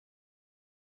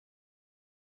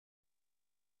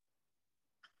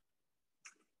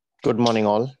Good morning,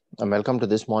 all, and welcome to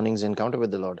this morning's Encounter with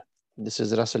the Lord. This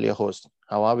is Russell, your host.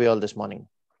 How are we all this morning?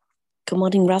 Good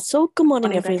morning, Russell. Good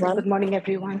morning, everyone. Good morning,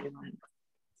 everyone.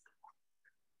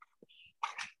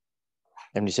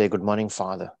 Let me say good morning,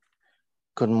 Father.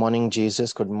 Good morning,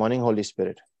 Jesus. Good morning, Holy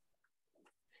Spirit.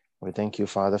 We thank you,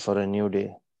 Father, for a new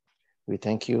day. We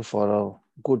thank you for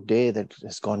a good day that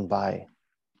has gone by,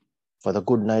 for the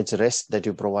good night's rest that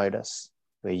you provide us,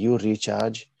 where you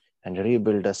recharge and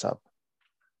rebuild us up.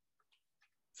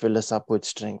 Fill us up with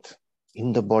strength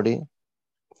in the body,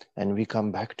 and we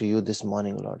come back to you this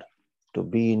morning, Lord, to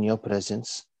be in your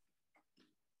presence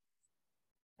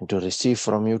and to receive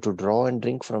from you, to draw and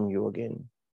drink from you again,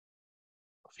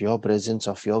 of your presence,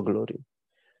 of your glory,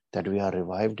 that we are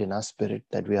revived in our spirit,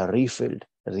 that we are refilled,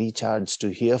 recharged to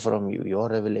hear from you, your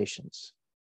revelations.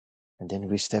 And then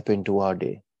we step into our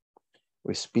day.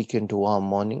 We speak into our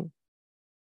morning,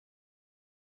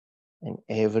 and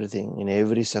everything, in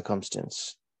every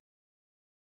circumstance,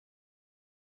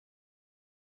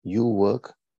 you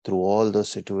work through all those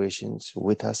situations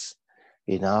with us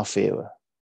in our favor,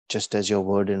 just as your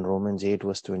word in Romans 8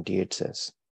 verse 28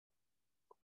 says.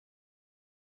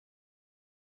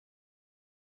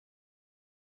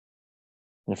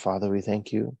 And Father, we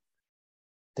thank you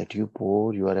that you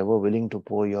are ever willing to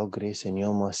pour your grace and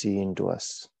your mercy into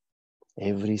us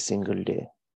every single day.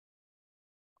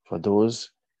 For those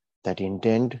that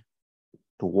intend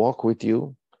to walk with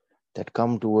you, that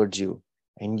come towards you,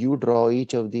 and you draw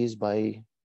each of these by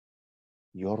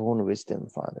your own wisdom,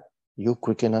 Father. You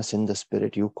quicken us in the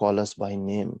spirit, you call us by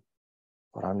name.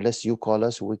 For unless you call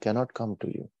us, we cannot come to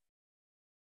you.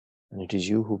 And it is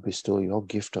you who bestow your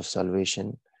gift of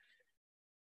salvation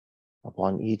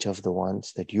upon each of the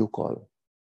ones that you call.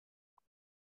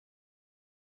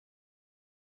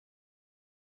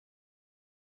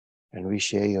 And we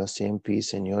share your same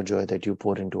peace and your joy that you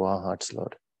pour into our hearts,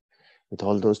 Lord. With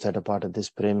all those that are part of this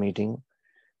prayer meeting,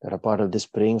 that are part of this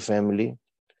praying family,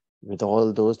 with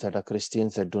all those that are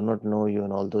Christians that do not know you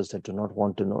and all those that do not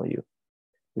want to know you.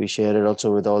 We share it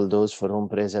also with all those for whom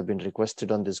prayers have been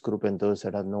requested on this group and those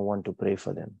that have no one to pray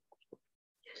for them.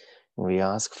 We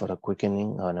ask for a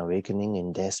quickening, an awakening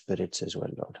in their spirits as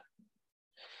well, Lord.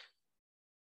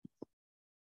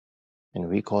 And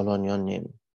we call on your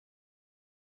name,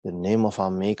 the name of our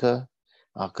Maker,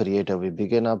 our Creator. We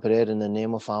begin our prayer in the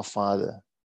name of our Father,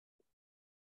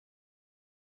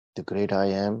 the great I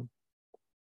am,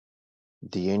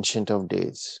 the Ancient of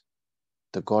Days,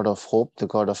 the God of hope, the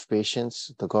God of patience,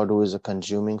 the God who is a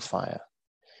consuming fire.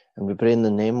 And we pray in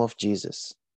the name of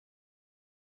Jesus,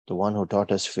 the one who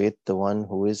taught us faith, the one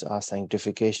who is our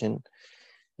sanctification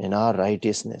and our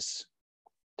righteousness,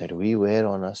 that we wear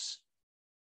on us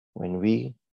when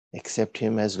we accept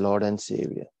him as Lord and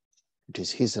Savior. It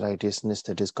is his righteousness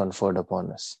that is conferred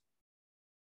upon us.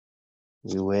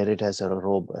 We wear it as a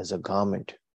robe, as a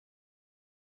garment.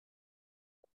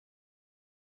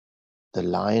 The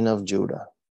Lion of Judah,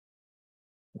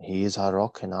 he is our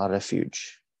rock and our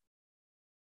refuge,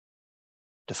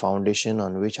 the foundation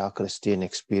on which our Christian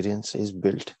experience is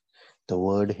built, the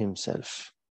Word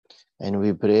himself. And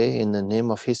we pray in the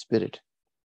name of his Spirit,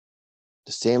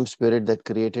 the same Spirit that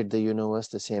created the universe,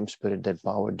 the same Spirit that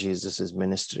powered Jesus'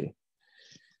 ministry,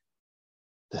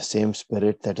 the same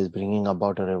Spirit that is bringing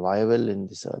about a revival in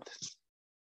this earth.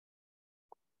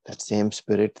 That same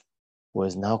Spirit who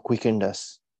has now quickened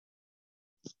us.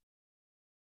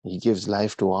 He gives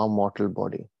life to our mortal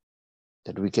body,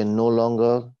 that we can no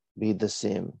longer be the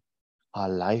same. Our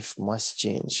life must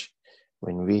change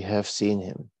when we have seen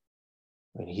him,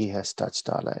 when he has touched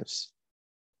our lives.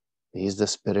 He is the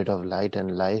Spirit of light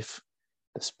and life,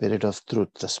 the Spirit of truth,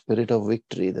 the Spirit of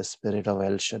victory, the Spirit of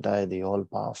El Shaddai, the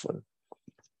all-powerful,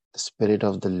 the Spirit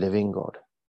of the living God.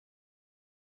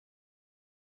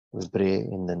 We pray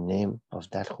in the name of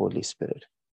that Holy Spirit.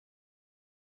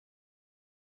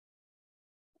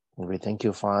 And we thank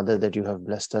you, Father, that you have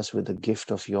blessed us with the gift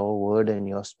of your word and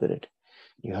your Spirit.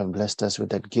 You have blessed us with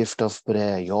that gift of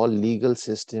prayer, your legal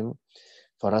system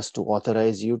for us to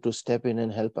authorize you to step in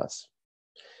and help us.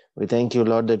 We thank you,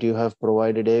 Lord, that you have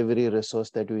provided every resource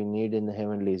that we need in the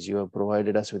heavenlies. You have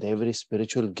provided us with every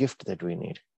spiritual gift that we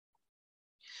need.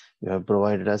 You have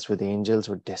provided us with angels,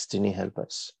 with destiny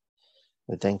helpers.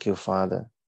 We thank you, Father,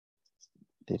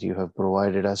 that you have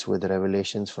provided us with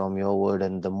revelations from your word.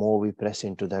 And the more we press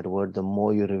into that word, the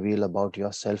more you reveal about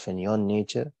yourself and your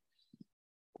nature,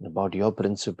 about your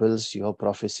principles, your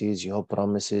prophecies, your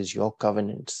promises, your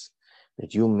covenants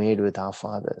that you made with our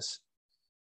fathers.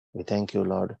 We thank you,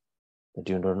 Lord, that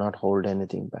you do not hold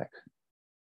anything back,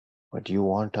 but you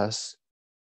want us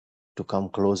to come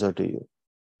closer to you.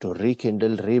 to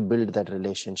rekindle, rebuild that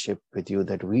relationship with you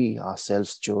that we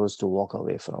ourselves chose to walk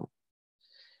away from.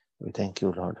 We thank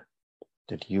you, Lord,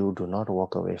 that you do not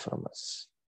walk away from us,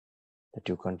 that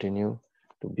you continue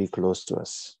to be close to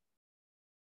us.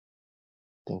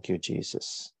 Thank you,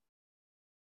 Jesus.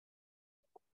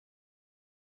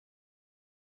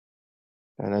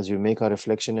 And as we make our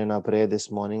reflection and our prayer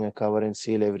this morning, I cover and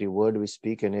seal every word we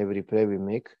speak and every prayer we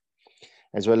make,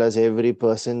 as well as every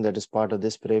person that is part of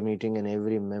this prayer meeting and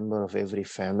every member of every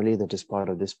family that is part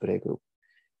of this prayer group,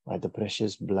 by the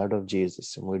precious blood of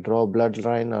Jesus. And we draw a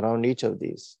bloodline around each of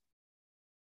these.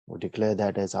 We declare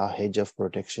that as our hedge of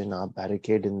protection, our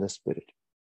barricade in the spirit,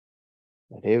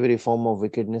 that every form of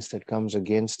wickedness that comes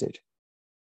against it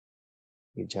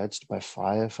be judged by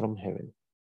fire from heaven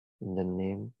in the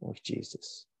name of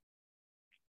Jesus.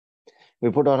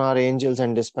 We put on our angels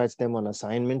and dispatch them on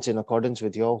assignments in accordance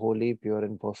with your holy, pure,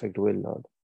 and perfect will, Lord.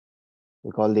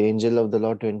 We call the angel of the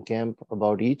Lord to encamp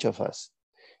about each of us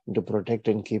and to protect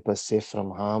and keep us safe from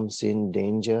harm, sin,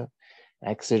 danger,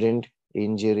 accident,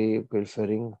 injury,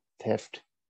 pilfering, theft,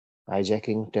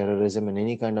 hijacking, terrorism, and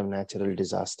any kind of natural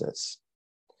disasters.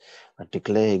 I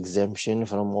declare exemption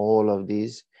from all of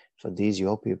these for these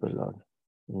your people, Lord,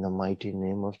 in the mighty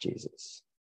name of Jesus.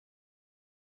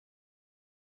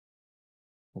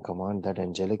 I command that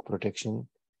angelic protection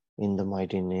in the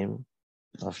mighty name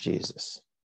of Jesus.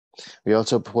 We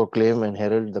also proclaim and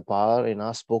herald the power in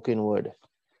our spoken word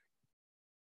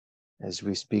as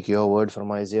we speak your word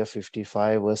from Isaiah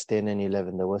 55, verse 10 and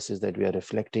 11, the verses that we are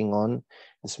reflecting on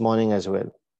this morning as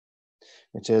well.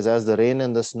 It says, as the rain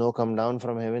and the snow come down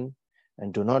from heaven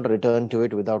and do not return to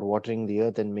it without watering the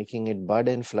earth and making it bud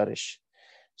and flourish,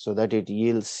 so that it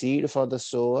yields seed for the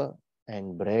sower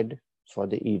and bread for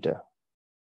the eater.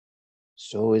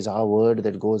 So is our word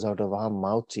that goes out of our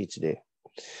mouths each day.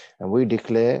 And we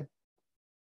declare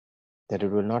that it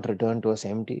will not return to us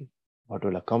empty, but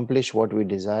will accomplish what we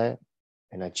desire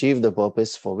and achieve the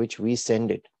purpose for which we send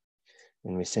it.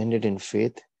 And we send it in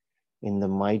faith in the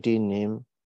mighty name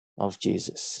of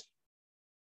Jesus.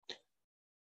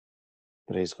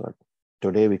 Praise God.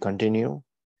 Today we continue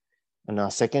in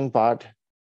our second part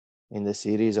in the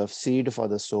series of seed for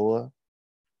the sower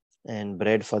and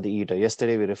bread for the eater.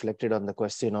 Yesterday we reflected on the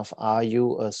question of, are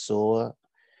you a sower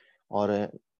or an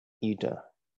eater?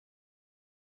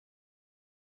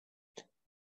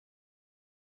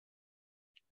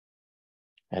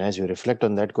 And as you reflect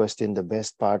on that question, the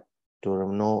best part to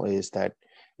know is that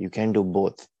you can do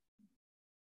both.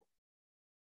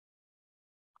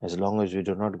 As long as we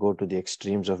do not go to the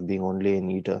extremes of being only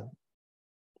an eater.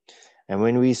 And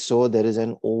when we sow, there is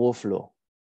an overflow,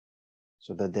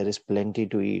 so that there is plenty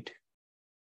to eat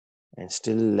and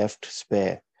still left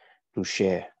spare to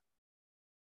share.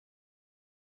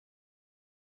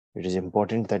 It is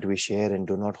important that we share and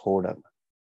do not hoard up.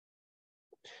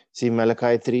 See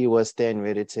Malachi 3 verse 10,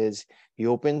 where it says, he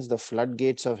opens the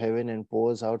floodgates of heaven and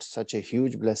pours out such a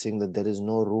huge blessing that there is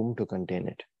no room to contain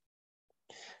it.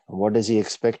 And what does he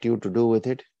expect you to do with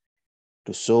it?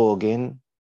 To sow again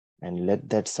and let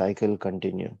that cycle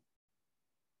continue.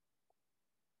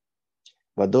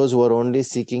 But those who are only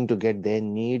seeking to get their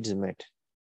needs met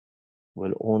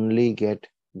will only get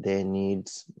their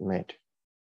needs met.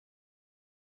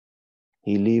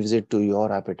 He leaves it to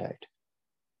your appetite.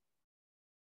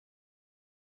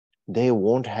 They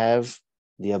won't have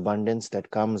the abundance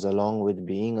that comes along with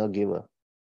being a giver.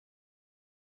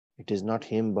 It is not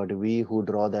him, but we who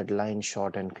draw that line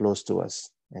short and close to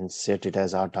us and set it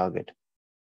as our target.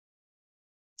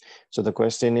 So the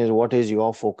question is, what is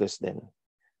your focus then?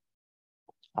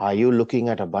 Are you looking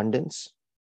at abundance,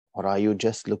 or are you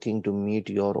just looking to meet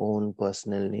your own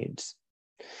personal needs?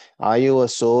 Are you a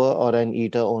sower or an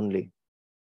eater only?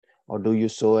 Or do you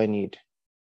sow and eat?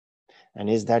 And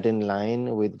is that in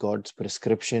line with God's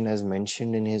prescription as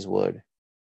mentioned in his word?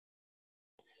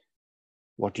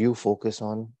 What you focus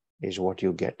on is what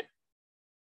you get.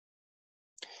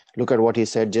 Look at what he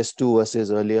said just 2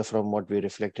 verses earlier from what we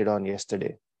reflected on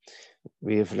yesterday.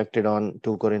 We reflected on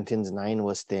 2 Corinthians 9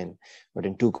 verse 10. But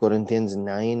in 2 Corinthians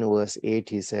 9 verse 8,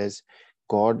 he says,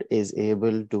 God is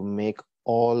able to make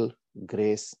all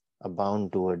grace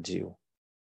abound towards you,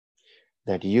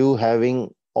 that you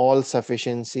having all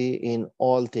sufficiency in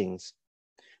all things,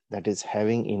 that is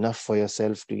having enough for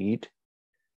yourself to eat,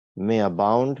 may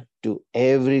abound to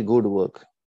every good work.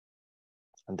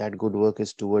 And that good work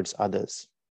is towards others.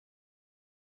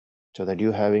 So that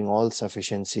you having all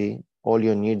sufficiency, all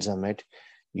your needs are met,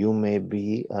 you may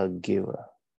be a giver.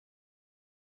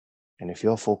 And if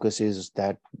your focus is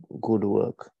that good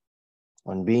work,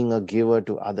 on being a giver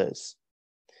to others,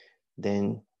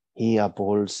 then he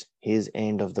upholds his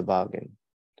end of the bargain.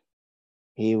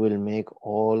 He will make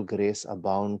all grace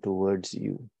abound towards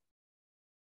you.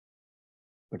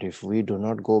 But if we do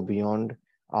not go beyond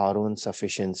our own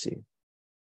sufficiency,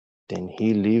 then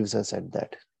He leaves us at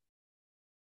that.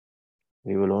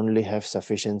 We will only have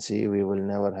sufficiency, we will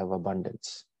never have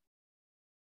abundance.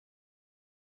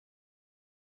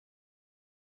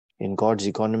 In God's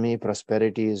economy,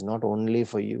 prosperity is not only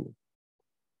for you.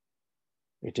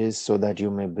 It is so that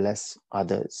you may bless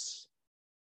others.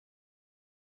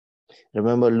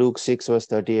 Remember Luke 6 verse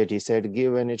 38, He said,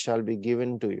 "Give and it shall be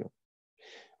given to you.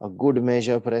 A good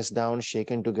measure pressed down,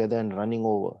 shaken together and running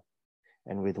over.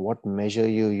 And with what measure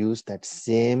you use, that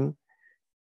same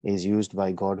is used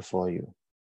by God for you."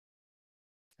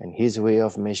 And His way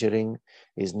of measuring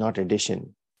is not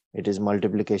addition, it is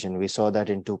multiplication. We saw that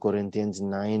in 2 Corinthians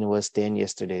 9 verse 10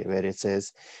 yesterday, where it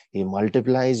says, He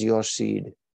multiplies your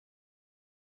seed.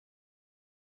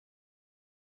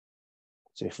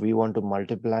 So if we want to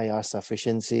multiply our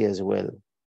sufficiency as well,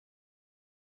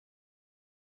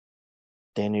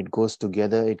 then it goes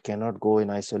together, it cannot go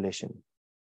in isolation.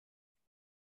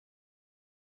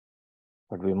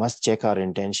 But we must check our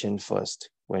intention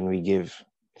first when we give.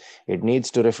 It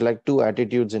needs to reflect two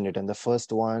attitudes in it. And the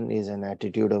first one is an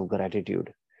attitude of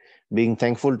gratitude, being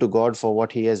thankful to God for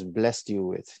what He has blessed you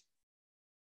with.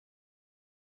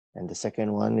 And the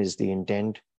second one is the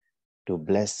intent to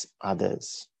bless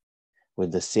others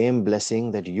with the same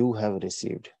blessing that you have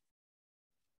received.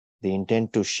 The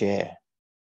intent to share.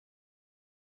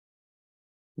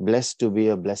 Blessed to be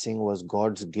a blessing was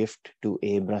God's gift to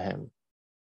Abraham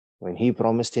when He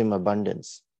promised him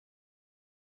abundance.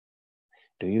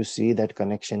 Do you see that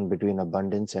connection between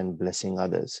abundance and blessing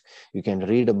others? You can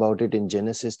read about it in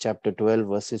Genesis chapter 12,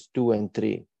 verses 2 and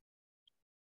 3.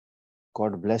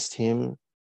 God blessed him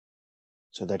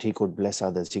so that he could bless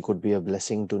others. He could be a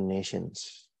blessing to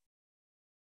nations.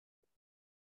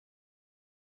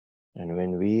 And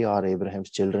when we are Abraham's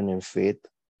children in faith,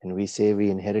 and we say we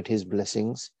inherit his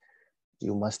blessings,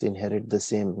 you must inherit the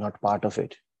same, not part of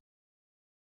it.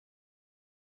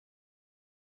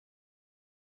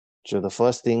 So the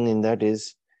first thing in that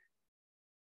is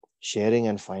sharing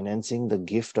and financing the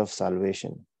gift of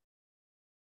salvation.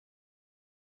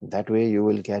 That way you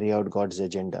will carry out God's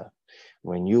agenda.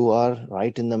 When you are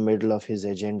right in the middle of His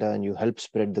agenda and you help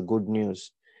spread the good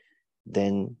news,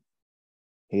 then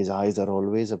His eyes are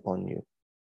always upon you.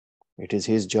 It is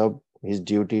His job, His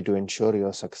duty to ensure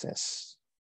your success.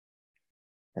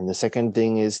 And the second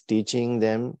thing is teaching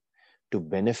them to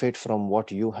benefit from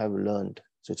what you have learned.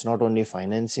 So it's not only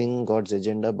financing God's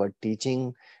agenda, but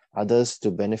teaching others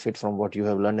to benefit from what you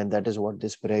have learned. And that is what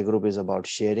this prayer group is about,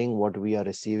 sharing what we are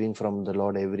receiving from the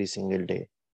Lord every single day.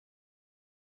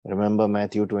 Remember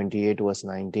Matthew 28 verse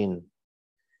 19.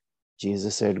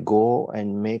 Jesus said, "Go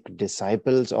and make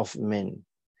disciples of men,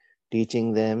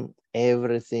 teaching them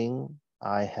everything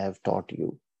I have taught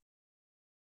you."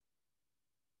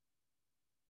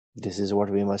 This is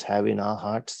what we must have in our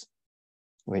hearts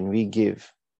when we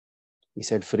give. He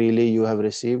said, "Freely you have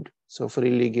received, so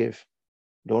freely give."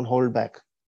 Don't hold back.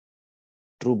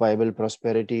 True Bible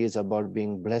prosperity is about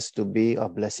being blessed to be a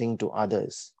blessing to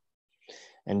others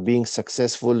and being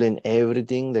successful in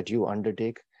everything that you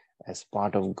undertake as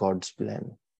part of God's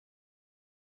plan.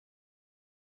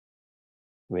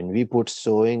 When we put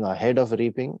sowing ahead of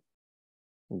reaping,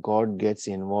 God gets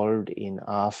involved in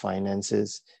our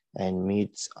finances and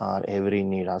meets our every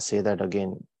need. I'll say that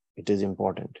again. It is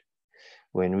important.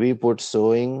 When we put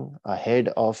sowing ahead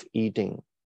of eating,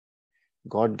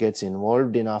 God gets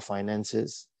involved in our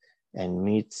finances and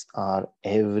meets our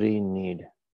every need.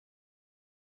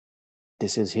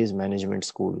 This is His management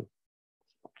school.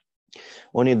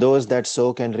 Only those that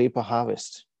sow can reap a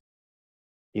harvest.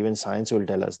 Even science will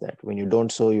tell us that. When you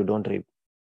don't sow, you don't reap.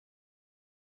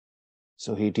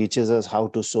 So He teaches us how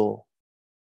to sow.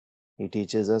 He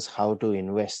teaches us how to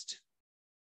invest.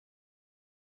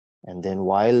 And then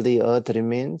while the earth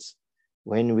remains,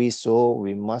 when we sow,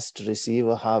 we must receive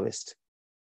a harvest.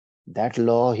 That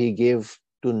law He gave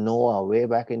to Noah way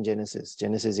back in Genesis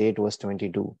 8 verse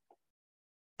 22.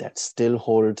 That still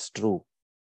holds true.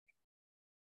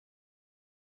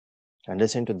 And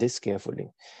listen to this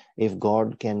carefully. If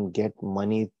God can get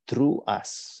money through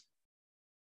us,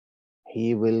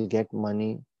 He will get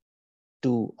money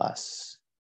to us.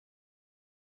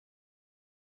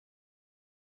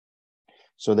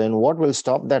 So then what will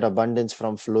stop that abundance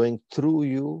from flowing through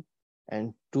you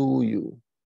and to you?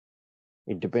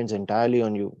 It depends entirely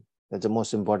on you. That's the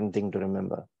most important thing to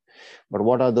remember. But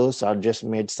what are those? I've just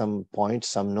made some points,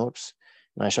 some notes,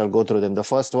 and I shall go through them. The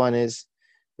first one is,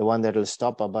 the one that will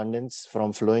stop abundance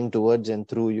from flowing towards and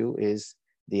through you is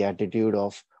the attitude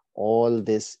of all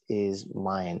this is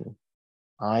mine.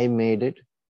 I made it.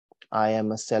 I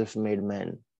am a self-made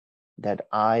man. That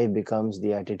I becomes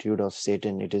the attitude of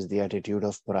Satan. It is the attitude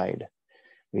of pride.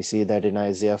 We see that in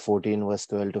Isaiah 14, verse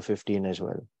 12 to 15 as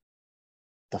well.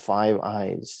 The 5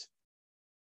 eyes.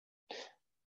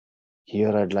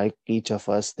 Here I'd like each of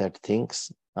us that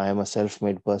thinks I am a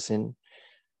self-made person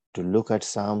to look at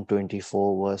Psalm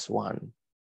 24, verse 1.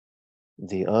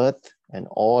 The earth and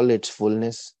all its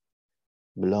fullness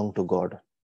belong to God.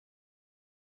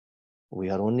 We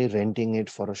are only renting it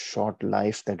for a short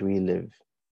life that we live,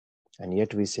 and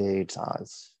yet we say it's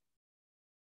ours.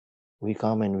 We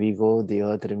come and we go, the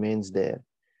earth remains there.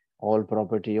 All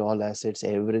property, all assets,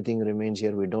 everything remains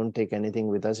here. We don't take anything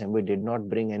with us, and we did not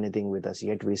bring anything with us,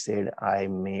 yet we said, I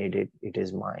made it, it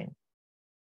is mine.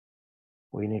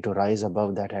 We need to rise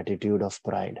above that attitude of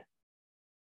pride.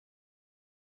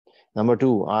 Number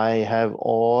 2, I have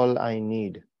all I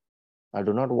need. I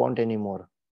do not want any more.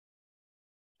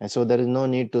 And so there is no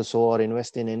need to sow or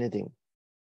invest in anything.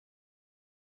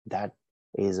 That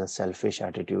is a selfish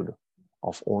attitude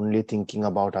of only thinking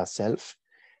about ourselves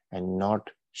and not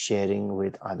sharing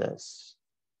with others.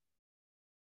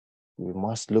 We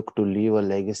must look to leave a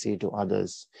legacy to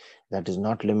others that is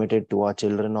not limited to our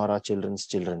children or our children's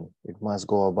children. It must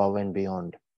go above and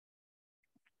beyond.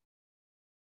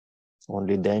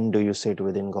 Only then do you sit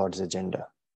within God's agenda.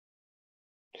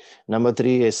 Number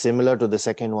 3 is similar to the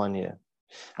second one here.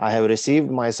 I have received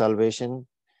my salvation.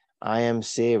 I am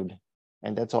saved.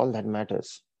 And that's all that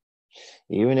matters.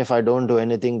 Even if I don't do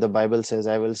anything, the Bible says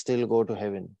I will still go to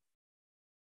heaven.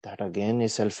 That again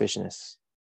is selfishness.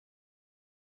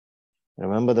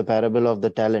 Remember the parable of the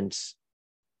talents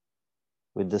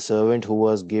with the servant who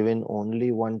was given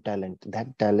only 1 talent.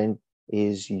 That talent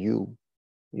is you,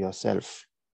 yourself,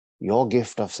 your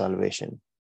gift of salvation.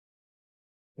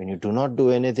 When you do not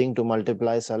do anything to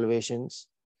multiply salvations,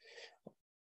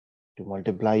 to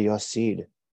multiply your seed,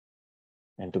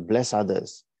 and to bless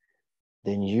others,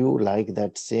 then you, like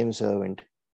that same servant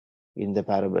in the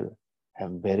parable,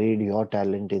 have buried your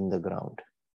talent in the ground.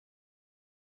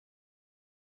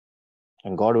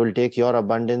 And God will take your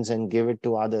abundance and give it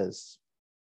to others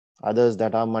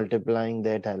that are multiplying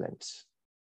their talents.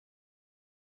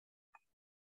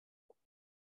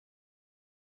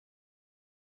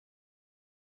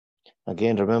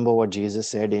 Again, remember what Jesus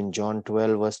said in John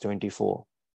 12, verse 24.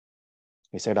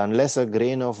 He said, unless a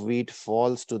grain of wheat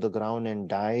falls to the ground and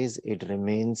dies, it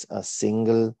remains a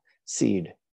single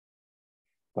seed.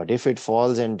 But if it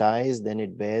falls and dies, then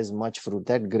it bears much fruit.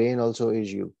 That grain also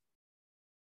is you.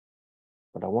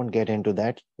 But I won't get into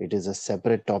that. It is a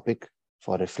separate topic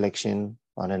for reflection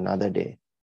on another day.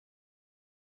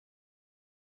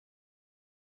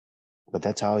 But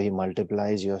that's how he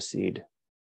multiplies your seed.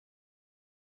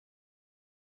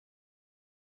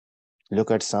 Look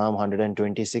at Psalm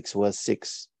 126, verse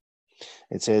 6.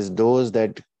 It says, those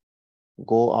that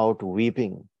go out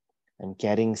weeping and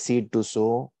carrying seed to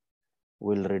sow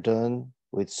will return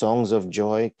with songs of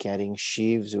joy, carrying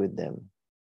sheaves with them.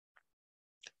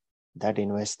 That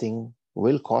investing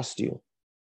will cost you.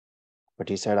 But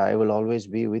he said, I will always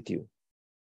be with you.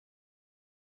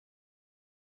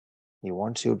 He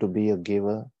wants you to be a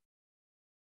giver.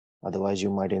 Otherwise, you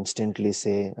might instantly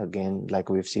say, again, like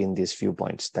we've seen these few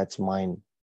points, that's mine.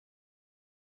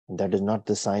 And that is not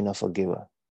the sign of a giver.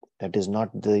 That is not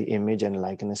the image and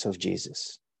likeness of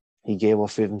Jesus. He gave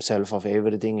of himself, of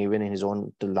everything, even in his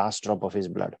own, the last drop of his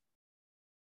blood.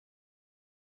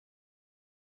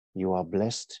 You are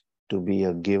blessed to be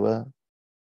a giver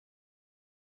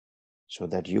so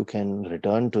that you can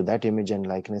return to that image and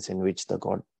likeness in which the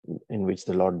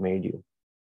Lord made you.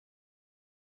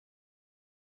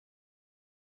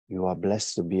 You are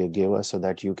blessed to be a giver so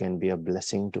that you can be a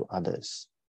blessing to others.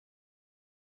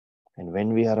 And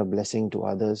when we are a blessing to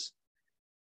others,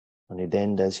 only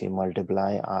then does he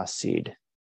multiply our seed.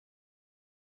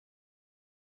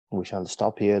 We shall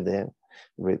stop here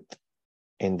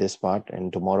in this part,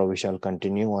 and tomorrow we shall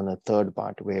continue on a third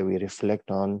part where we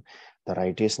reflect on the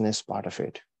righteousness part of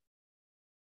it.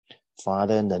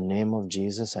 Father, in the name of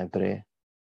Jesus, I pray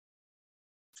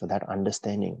for that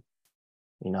understanding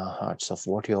in our hearts of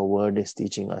what your word is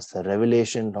teaching us, the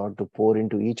revelation, Lord, to pour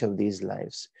into each of these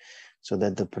lives, so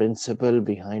that the principle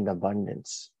behind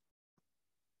abundance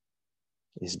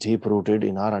is deep-rooted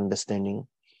in our understanding,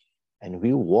 and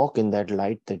we walk in that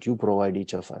light that you provide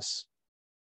each of us,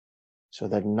 so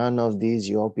that none of these,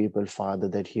 your people, Father,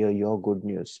 that hear your good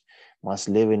news, must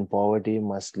live in poverty,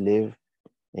 must live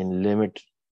in limit,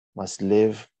 must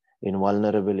live in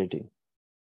vulnerability,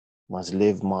 must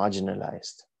live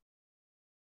marginalized.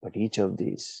 But each of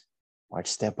these might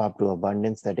step up to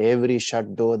abundance, that every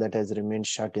shut door that has remained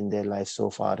shut in their life so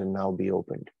far and now be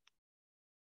opened.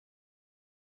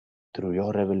 Through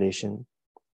your revelation,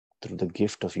 through the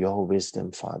gift of your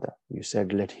wisdom, Father. You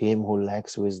said, let him who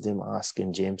lacks wisdom ask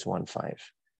in James 1:5.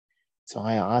 So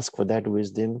I ask for that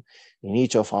wisdom in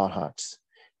each of our hearts,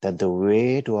 that the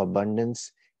way to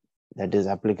abundance that is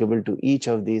applicable to each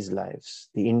of these lives,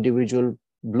 the individual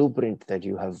blueprint that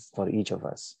you have for each of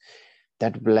us,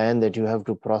 that plan that you have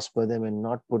to prosper them and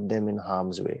not put them in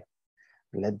harm's way.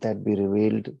 Let that be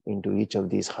revealed into each of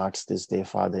these hearts this day,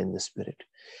 Father, in the Spirit,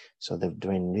 so that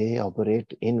when they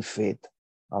operate in faith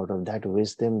out of that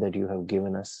wisdom that you have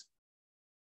given us,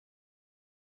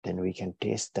 then we can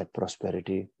taste that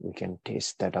prosperity, we can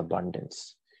taste that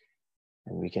abundance,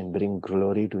 and we can bring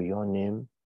glory to your name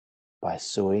by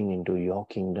sowing into your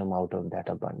kingdom out of that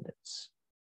abundance.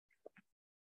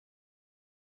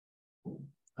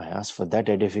 I ask for that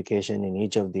edification in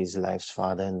each of these lives,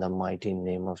 Father, in the mighty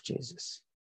name of Jesus.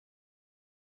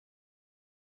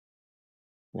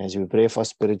 As we pray for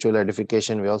spiritual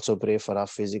edification, we also pray for our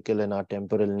physical and our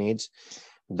temporal needs,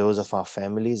 those of our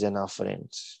families and our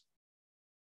friends.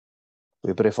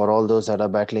 We pray for all those that are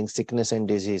battling sickness and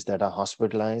disease, that are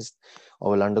hospitalized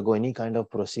or will undergo any kind of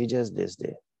procedures this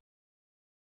day.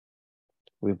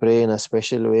 We pray in a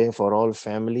special way for all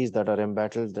families that are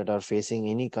embattled, that are facing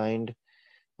any kind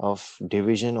of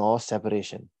division or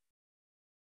separation.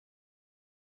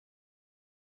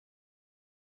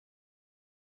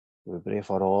 We pray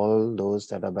for all those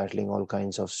that are battling all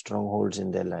kinds of strongholds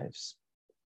in their lives,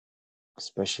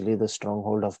 especially the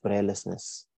stronghold of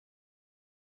prayerlessness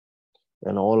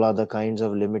and all other kinds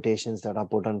of limitations that are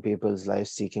put on people's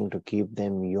lives, seeking to keep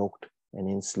them yoked and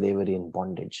in slavery and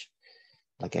bondage,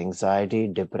 like anxiety,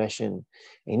 depression,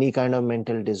 any kind of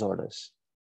mental disorders,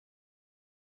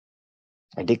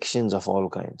 addictions of all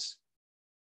kinds,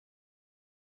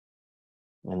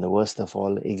 and the worst of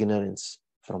all, ignorance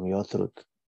from your truth,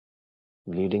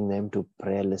 leading them to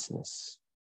prayerlessness.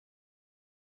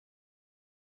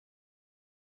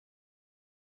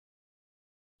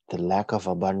 The lack of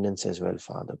abundance as well,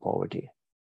 Father, poverty.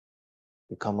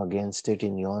 We come against it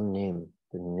in your name,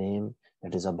 the name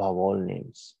that is above all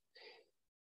names.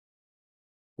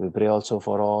 We pray also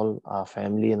for all our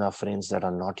family and our friends that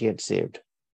are not yet saved.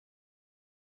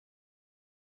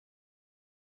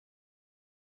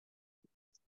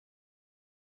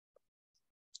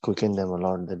 Quicken them, O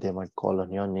Lord, that they might call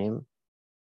on your name.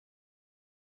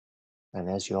 And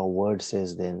as your word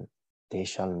says, then they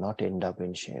shall not end up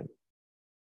in shame,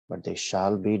 but they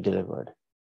shall be delivered.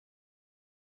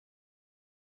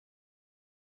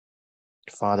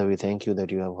 Father, we thank you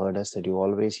that you have heard us, that you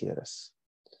always hear us.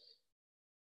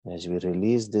 As we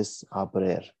release this, our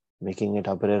prayer, making it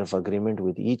a prayer of agreement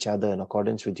with each other in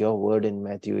accordance with your word in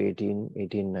Matthew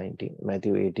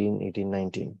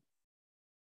 18:19.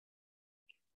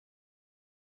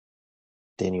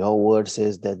 Then your word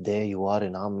says that there you are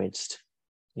in our midst.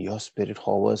 Your spirit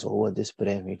hovers over this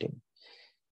prayer meeting,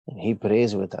 and he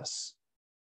prays with us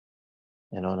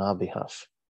and on our behalf.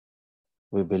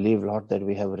 We believe, Lord, that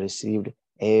we have received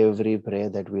every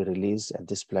prayer that we release at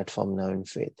this platform now in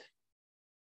faith.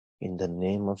 In the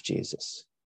name of Jesus.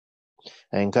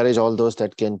 I encourage all those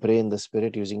that can pray in the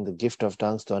Spirit using the gift of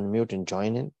tongues to unmute and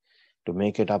join in, to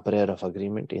make it a prayer of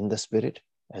agreement in the Spirit,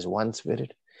 as one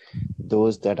Spirit.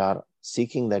 Those that are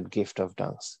seeking that gift of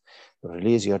tongues,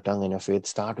 release your tongue in your faith,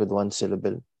 start with one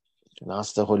syllable and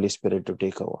ask the Holy Spirit to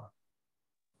take over.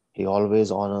 He always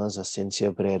honors a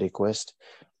sincere prayer request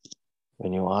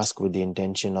when you ask with the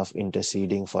intention of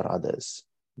interceding for others,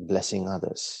 blessing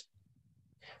others.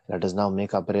 Let us now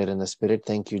make our prayer in the Spirit.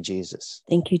 Thank you, Jesus.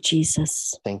 Thank you,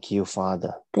 Jesus. Thank you,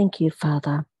 Father. Thank you,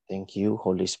 Father. Thank you,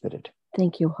 Holy Spirit.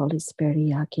 Thank you, Holy Spirit.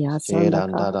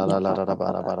 Yamba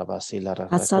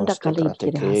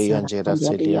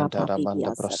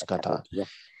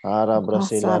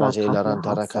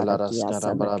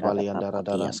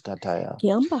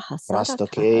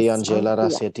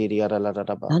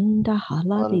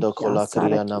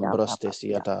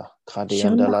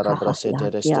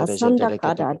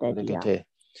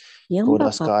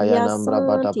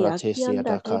papia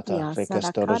santia kata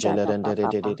rekestoro gelerende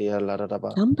papa.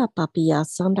 Yamba papia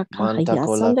sanda kahaya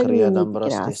sanda yini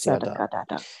kira sada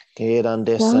kada.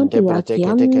 Kerandesante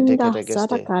Yanda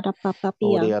sada kada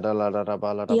papia.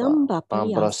 Yamba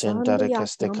papia sanda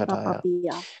yamba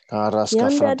papia. Karaska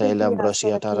fratela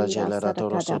brosia tarajela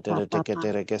ratoroso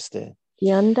terekeste.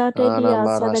 Yanda de dia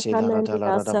sada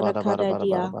kanandia sada kada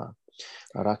dia.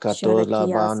 Rakato la Sharakia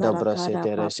banda Sarakada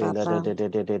brasete resela Papa. de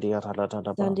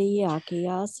ratataba.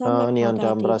 Sandiakia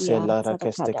Anianta Sandakada Didia brasela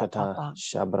Sarakada rakestekata. Papa.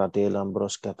 Shabrate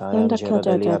lambroskata yanjera Sandakada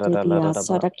delia Didia radaba.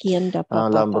 Sarakianda Papa.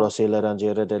 Lambrosela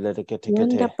ranjera de Yanda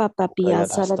leketekete. Papa Pia Kayatasta.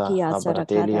 Sarakia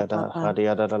Sarakada Abratelia da Papa.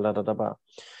 hadiada radaba.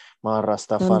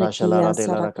 Marasta Sandakia farashalara de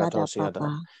la Sarakada rakatosiada.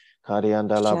 Papa.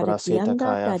 Karianda la braseta Sharakianda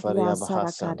kaya Dadia faria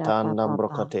bahasan. Sarakada Tandam Papa.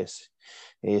 brokates.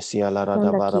 Esia la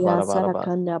Sandakia radaba.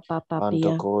 Sarakanda Papa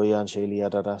Pia. Pantokoyan Shelia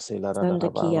Sila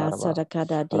Sandakia Radaba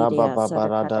Sarakada Didia Rababarada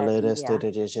Sarakada Ledes Didia.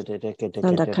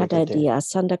 Sandakada Dia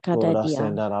Sandakada Kura Dia.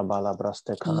 Senda Rabala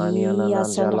Braste Kahania Kia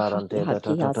Nanjala Rante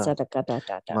Sandakia Sarakada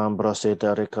Dada.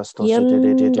 Mambrosita Ricastosita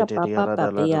Yanda Papa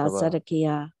Pia Radaba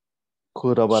Sarakia.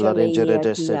 Kurabala Ranger Shalia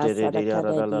Kia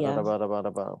Sarakada Dia.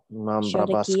 Radaba Mambra Shadakia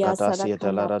Bascata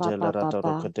Sieta Sarakanda Larajela Papa Ratoro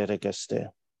Papa. Catereceste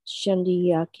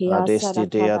Shandia Kia Adesti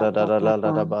de Sarakada Papa.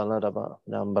 Radaba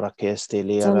Nambra Kesti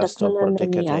Liarasto Sandakana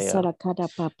Nania Protecatea Sarakada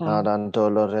Papa.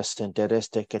 Adantolo Restente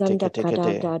Reste Sandakada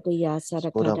Kete Dadia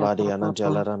Sarakada Urabadi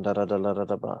Papa.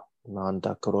 Ananjalarandaradaba,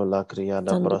 Nanda Kurula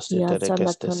Kriada Sandakia Brositere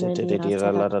Sandakana Nia Kestesitira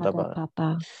Sarakada Ladaba,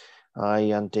 Papa.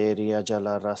 Ayanteria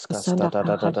Jala Rascasta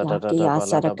Sandakahaya Dia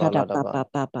Sarakada Ladaba, Papa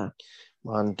Papa.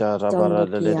 Manta Rabara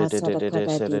Sandakia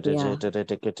Sarakada Didia.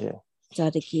 Sedete,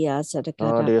 Sadakia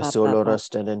Sadakada Adia Solo Papa.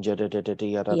 Rest and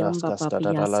Jedidia Kiamba Rascasta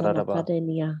Papia Ladaba,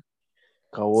 Sanakadenia.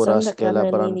 Kauras Kela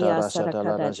Branda Sandakanania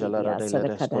Rashatala Sadakada Rajalara Didia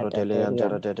de Sadakada Sportele and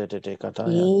Dadia. Jedi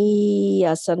Kataya.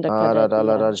 Iya Sandakada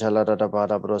Dia. Aradala Jalara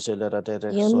Bada Brosila de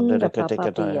Yanda Papa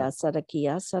Sonderecataya. Pia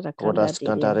Sadakia Sadakanda Kodas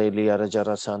Didia. cantare liara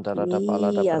jara santara da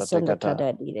pala da Iya pratekata.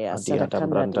 Sandakada Didia Adia da Sadakanda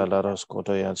branda la Didia.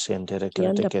 roscoto yan sentere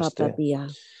Kianda Papa cretekeste. Pia.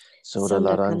 Sura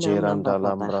la Sandakana Mamba rangeranda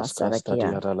Papa lambras casta Hasadakia.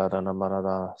 diara la rana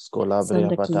marada.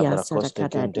 Scolabria pata Sandakia bracoste Sadakada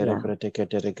kentere Dia.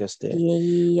 preteketerekeste.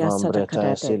 Iya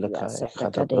Mambreta Sadakada Dia silakai.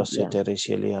 Hada Sadakada Dia. prosetere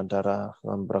sheli andara.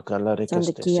 Mambracala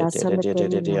rekeste Sandakia setere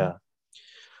Sandakania. dia.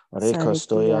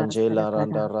 Recosto Sadakia angela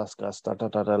randa Sadakada. rascasta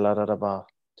tata la raba.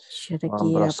 Shadakia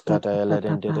Mambrascata Papa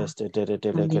elerende Papa. deste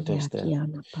tereketeste.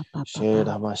 Sandayakiana Papa Papa.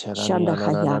 Sheda masharani Shanda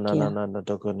Hayakia. ananana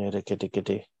dokonere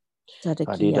kete Sadakia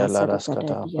adida la Sadakada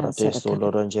raskata Dia protesto Sadakada.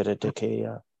 lorangere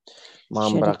tekeya Shadakia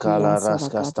mambrakala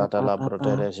Sadakada raskasta la Papa.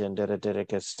 protere gendere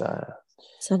terekesta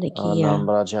Sadakia.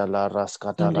 anambraja la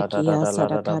raskata la Sandakia da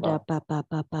Sadakada ba Papa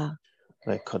Papa.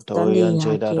 rekotoyan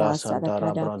jeda Sandayakia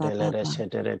rasantara Sadakada brondele Papa.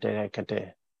 reshetere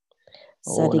terekete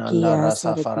unanda Sadakia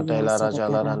rasa Sadakia faratela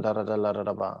rajala Sadakada. randara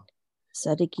da ba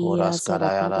Sadakia Kuraskara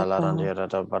Sadakada yara la Pa. randera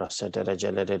da barasetere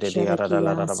jele de diara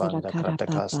Shadakia da banda Sadakada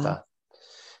Papa. kratekasta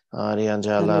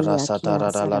Ariangela Sandayakia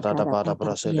Rasatara Lara Sadakada Bada Papa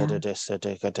Brosele Pia. de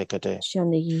Sete Kete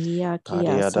Shandayakia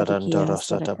Kadia Sadakia Darandoro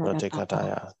Sata Sadakada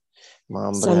Papa. Pratikataya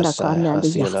Mambria Sai Sandakana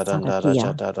Dia Hasiela Danda Sadakia.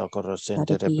 Rajata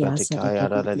Rokorosente de Sadakia Pratikaya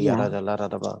Radiara Sadakadia. de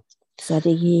Laraba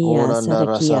Sadakia Uranda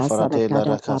Rasa Sadakia Faratela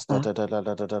Sadakada Rakasta Papa. da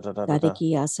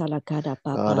Sadakia Salakada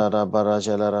Papa. Arada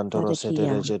Barajala Randoro Sete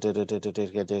Sadakia.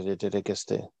 de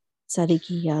Geste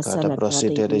Sadakia Kata Salakada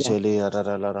Prosite de Dia. Jeli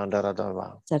Arada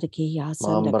Randaradava Sadakia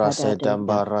Mambra Sandakada Dia.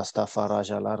 Setamba Rasta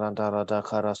Farajala Randarada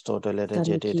Karasto de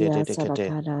Sandakia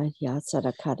Kete Salakada Ya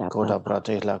Sadakada Koda Papa.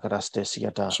 brate la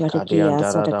grastesiata, Shadakia kadiantara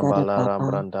Sadakada dambala Papa.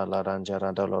 rambranda la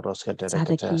ranjaranda loros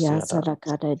Sadakia ketereketesiata.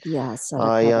 Sadakada Dia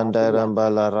Sadakada Ayanda Dia.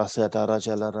 rambala raseta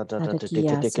rajala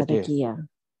Sadakia ratatekete. Sadakia.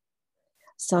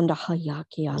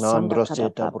 Sandahayakia Sandakada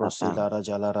Nambroseta Papa. brosila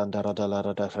rajala randarada la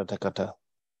ratatekata.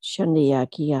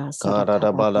 Shandiyakia Karada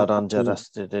Sadakada bala Papa.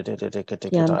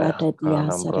 Kianda ranjarasteteketaya. Dadia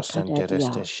Kanambrosente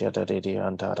reste Sadakadadia. shadadi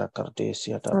antara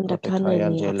kardesiata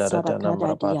protekayan Sandakanania jelada Sadakadadia.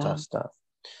 nambrabatasta.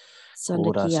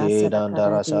 Kura Sandakia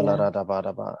sidandara Sadakadadia. shalarada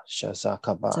badaba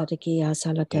shazakaba. Sadakia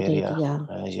Area Salakadadia.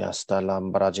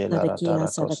 Yastalam Brajela Sadakia Ratara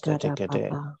Sadakada Costetekete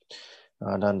Papa.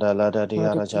 Adandala da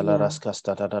Diara Sadakia.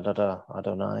 Jalaraskasta da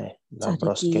Adonai La Sadakia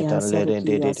Brosketan Leden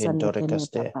de Sadakia Sandakane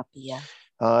Tintoricaste Papapia.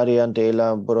 Arian de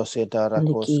la Broseta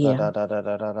Rakoska Sandakia. da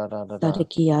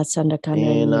Sadakia Sandakanania.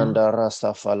 Enanda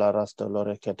Rasta Fala Rasta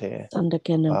Lorecate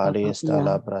Sandakana Alista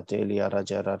la Papapia. Bratelia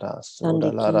Rajarada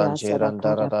Soda la Sandakia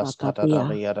Rangerandara Sadakada Rascata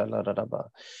Papapia. Yara Ladaba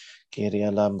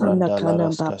Kiria Lambranda la Sandakana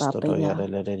Rascasto Papapia. Yara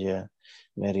Ledeja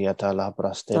Meriata la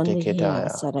Prastete Sandakia Ketaya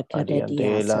Sadakadadia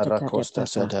Adiante la Sadakada Racosta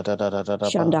Papa. Sedadadadaba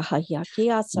Shanda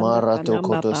Hayakia Marato Sandakanamba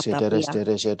Koto Papapia. Sedereste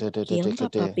Kiamba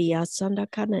Rejetekete Papia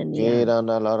Sandakanania.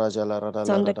 Kirana la Rajala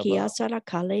Sandakia Radaba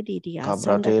Sarakaledia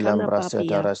Cabrate Sandakana Lambraseta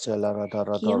Papia. Rasela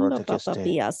Radara Kiamba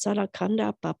Tekeste Papapia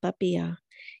Sarakanda Papapia.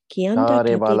 Kianda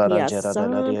Are bala Katidia ranjera de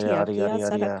la dia Santiakia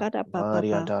aria Sarakada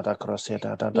Maria Papa. da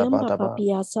croseta da Kiamba badaba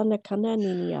Papia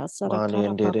Sandakanania Mani Sarakada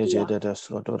and de Papia. de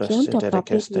sodores Kianta de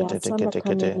keste Papia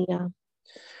tekete Sandakanania.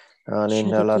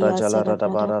 Aninda la Shadakia rajala Sarakada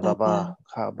radaba Papa. raba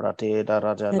Cabrate da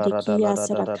rajala Shadakia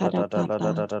Sarakada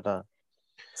Papa. da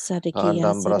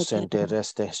Sadakia, Andambrasente Sadakada,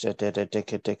 reste sete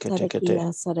teke teke teke te.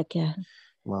 Sadakia, Sadaka,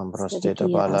 Mambraste da Sadakia,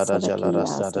 balada jalara Sadakia,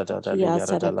 sada da da Sadakia,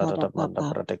 yara da la da Sadakada, banda Papa,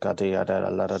 pratekati yada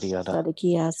la da yada.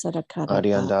 Sadakia, Sadakada,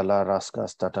 Pa, Arianda la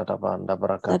raskas da da banda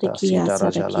brakata Sadakia, sida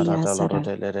rajala Sadakia, da loro Sada,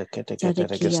 de lere kete kete Sadakia,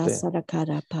 regeste.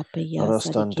 Sadakada, Papa, Ya,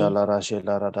 Rostanta Sadake, la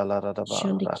rajela da la da ba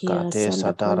Shandikia, rakate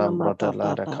Sandakuna, sadaram brota Mapa,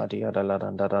 la da Papa, kadi yada la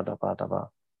da ba da ba.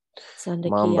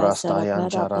 Sandakia, Mambrasta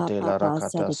Sadakada, yanjara de la Papa,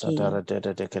 rakata Sadakia, sadara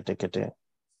de kete kete.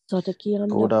 Sadakianda,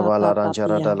 Kuda Papa, bala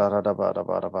ranjara da Papia, la da ba da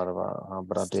ba da ba da ba.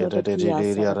 Abrate Sadakia,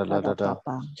 de yara la Sadakada, da.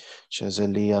 Papa,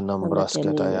 Shezelia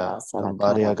Sandakania, nambraskataya, Sadakada,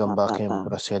 Gambaria gambakim Papa,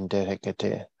 brasente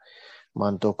hekete,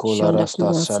 Mantokula rasta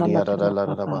Shandakuna, salia Sadakada, radaladaba,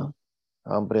 Papa,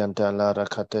 Ambrianta la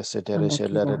rakate setere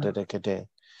shelere Sandakia, dedekete,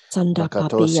 Sanda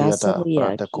Papia, Brakatosiata,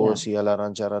 Sadia, Kia, Bratakosia la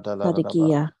ranjara da la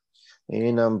radaba, Sadakia,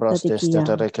 Inam brastes Sadakia,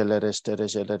 tetere stere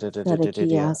shelere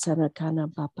Sadakia, dedia,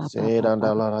 Sanakana, Papa, Papa,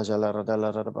 Sedanda la rajala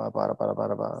radala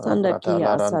radaba, Brata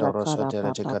la Sandakia, rando Sadakara,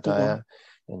 rosatere Papa, Pia, jikataya,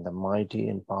 in the mighty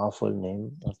and powerful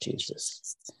name of Jesus.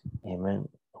 Jesus. Amen.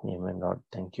 Amen, Lord.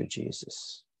 Thank you,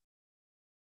 Jesus.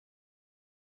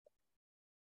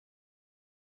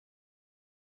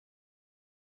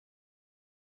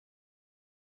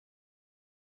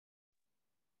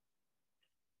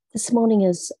 This morning,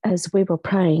 as we were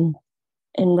praying,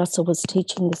 and Russell was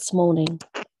teaching this morning,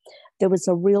 there was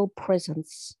a real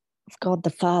presence of God the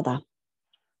Father.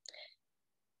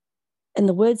 And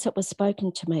the words that were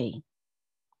spoken to me,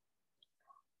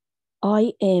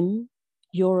 I am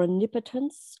your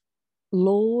omnipotence,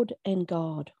 Lord and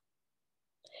God.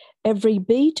 Every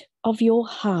beat of your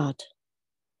heart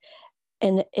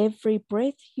and every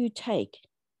breath you take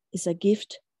is a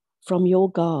gift from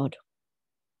your God.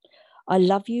 I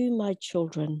love you, my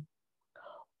children.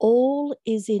 All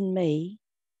is in me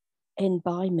and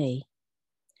by me.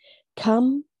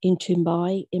 Come into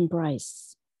my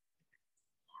embrace.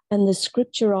 And the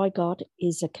scripture I got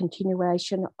is a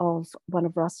continuation of one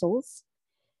of Russell's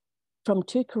from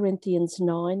 2 Corinthians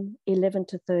 9, 11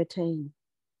 to 13.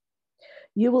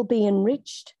 You will be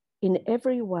enriched in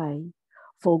every way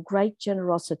for great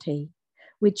generosity,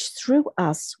 which through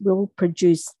us will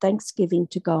produce thanksgiving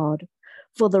to God,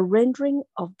 for the rendering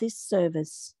of this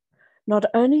service not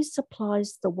only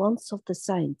supplies the wants of the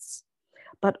saints,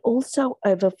 but also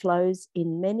overflows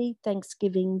in many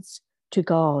thanksgivings to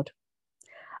God.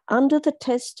 Under the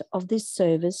test of this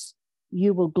service,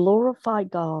 you will glorify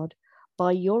God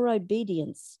by your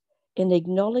obedience in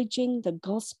acknowledging the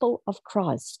gospel of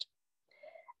Christ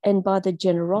and by the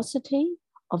generosity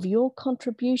of your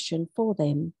contribution for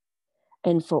them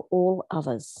and for all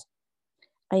others.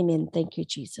 Amen. Thank you,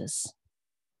 Jesus.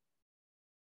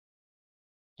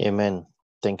 Amen.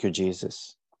 Thank you,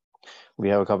 Jesus. We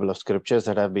have a couple of scriptures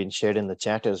that have been shared in the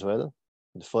chat as well.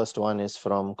 The first one is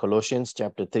from Colossians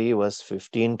chapter 3, verse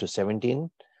 15 to 17,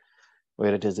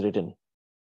 where it is written,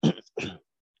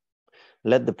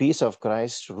 Let the peace of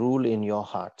Christ rule in your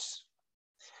hearts,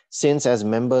 since as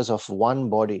members of one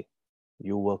body,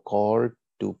 you were called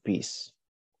to peace.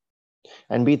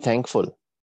 And be thankful.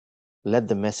 Let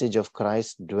the message of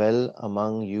Christ dwell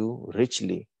among you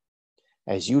richly,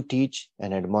 as you teach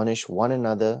and admonish one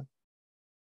another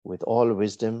with all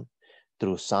wisdom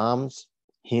through psalms,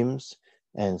 hymns,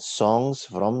 and songs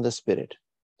from the Spirit,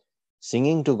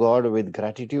 singing to God with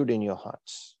gratitude in your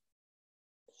hearts.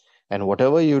 And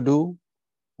whatever you do,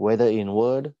 whether in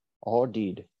word or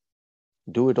deed,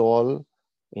 do it all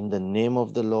in the name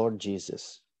of the Lord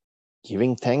Jesus,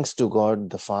 giving thanks to God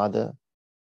the Father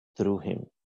through him.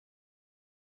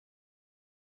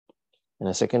 And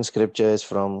a second scripture is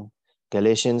from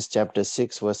Galatians chapter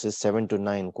 6, verses 7 to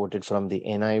 9, quoted from the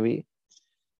NIV,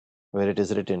 where it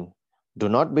is written, Do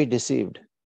not be deceived.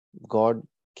 God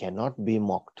cannot be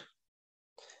mocked.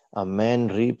 A man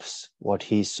reaps what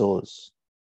he sows.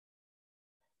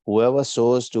 Whoever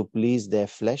sows to please their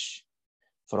flesh,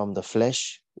 from the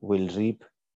flesh will reap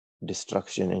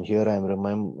destruction. And here I am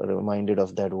reminded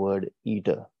of that word,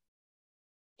 eater.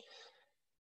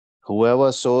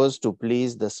 Whoever sows to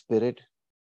please the Spirit,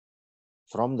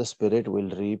 from the Spirit will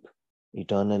reap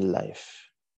eternal life.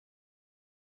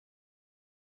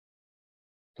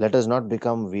 Let us not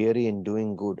become weary in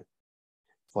doing good,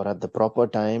 for at the proper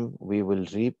time we will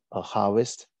reap a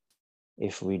harvest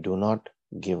if we do not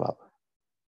give up.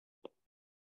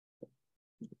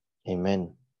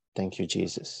 Amen. Thank you,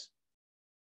 Jesus.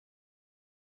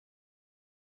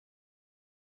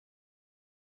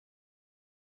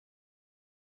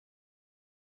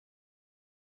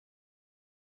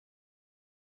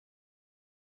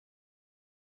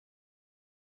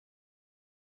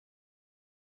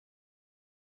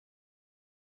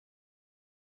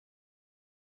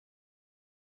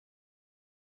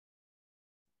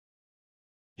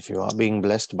 If you are being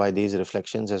blessed by these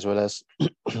reflections, as well as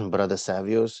Brother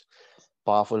Savio's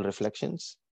powerful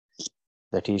reflections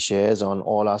that he shares on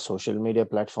all our social media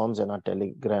platforms and our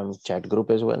Telegram chat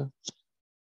group as well,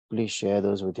 please share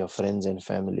those with your friends and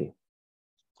family.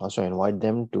 Also invite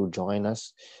them to join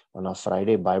us on our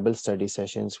Friday Bible study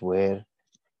sessions, where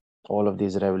all of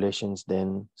these revelations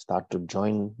then start to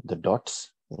join the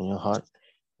dots in your heart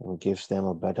and gives them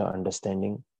a better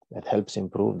understanding that helps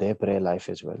improve their prayer life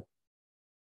as well.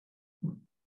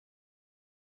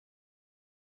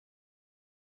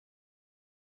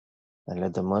 And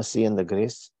let the mercy and the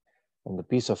grace and the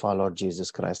peace of our Lord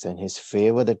Jesus Christ and his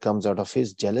favor that comes out of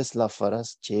his jealous love for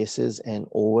us chases and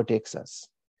overtakes us.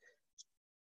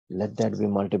 Let that be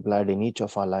multiplied in each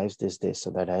of our lives this day, so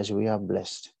that as we are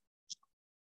blessed,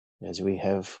 as we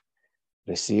have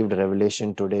received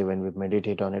revelation today, when we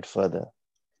meditate on it further,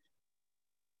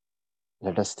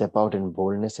 let us step out in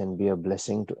boldness and be a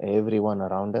blessing to everyone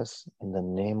around us in the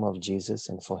name of Jesus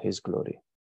and for his glory.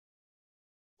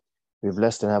 Be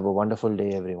blessed and have a wonderful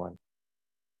day, everyone.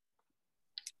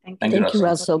 Thank you, Thank you, Russell.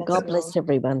 Russell. God bless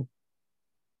everyone.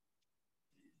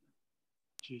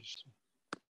 Jesus.